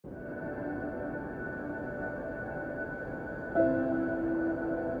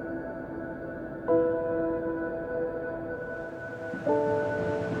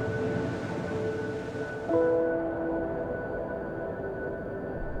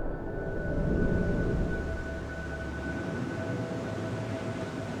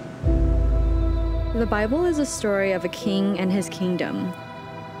The Bible is a story of a king and his kingdom.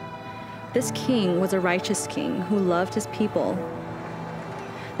 This king was a righteous king who loved his people.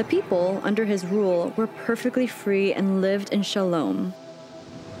 The people under his rule were perfectly free and lived in shalom.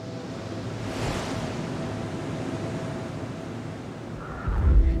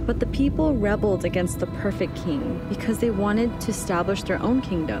 But the people rebelled against the perfect king because they wanted to establish their own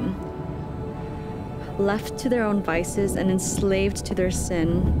kingdom. Left to their own vices and enslaved to their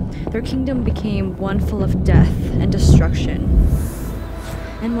sin, their kingdom became one full of death and destruction.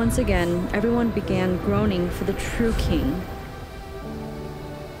 And once again, everyone began groaning for the true king.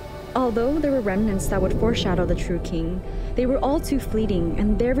 Although there were remnants that would foreshadow the true king, they were all too fleeting,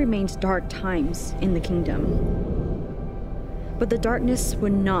 and there remained dark times in the kingdom. But the darkness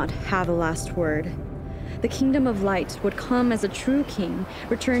would not have the last word. The kingdom of light would come as a true king,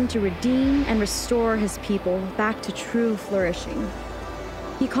 return to redeem and restore his people back to true flourishing.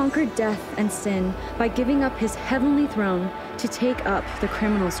 He conquered death and sin by giving up his heavenly throne to take up the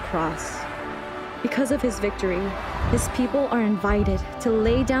criminal's cross. Because of his victory, his people are invited to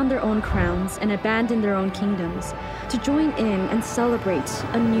lay down their own crowns and abandon their own kingdoms, to join in and celebrate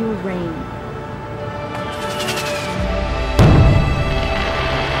a new reign.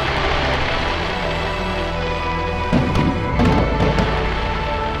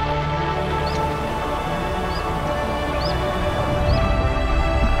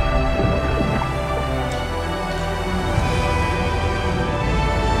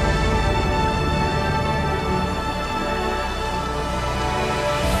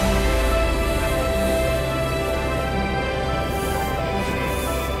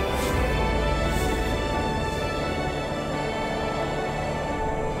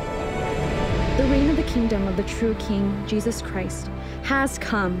 The reign of the kingdom of the true King, Jesus Christ, has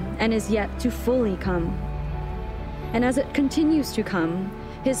come and is yet to fully come. And as it continues to come,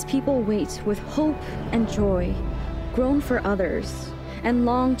 his people wait with hope and joy, groan for others, and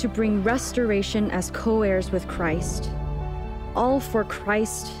long to bring restoration as co-heirs with Christ, all for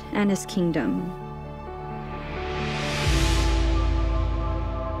Christ and his kingdom.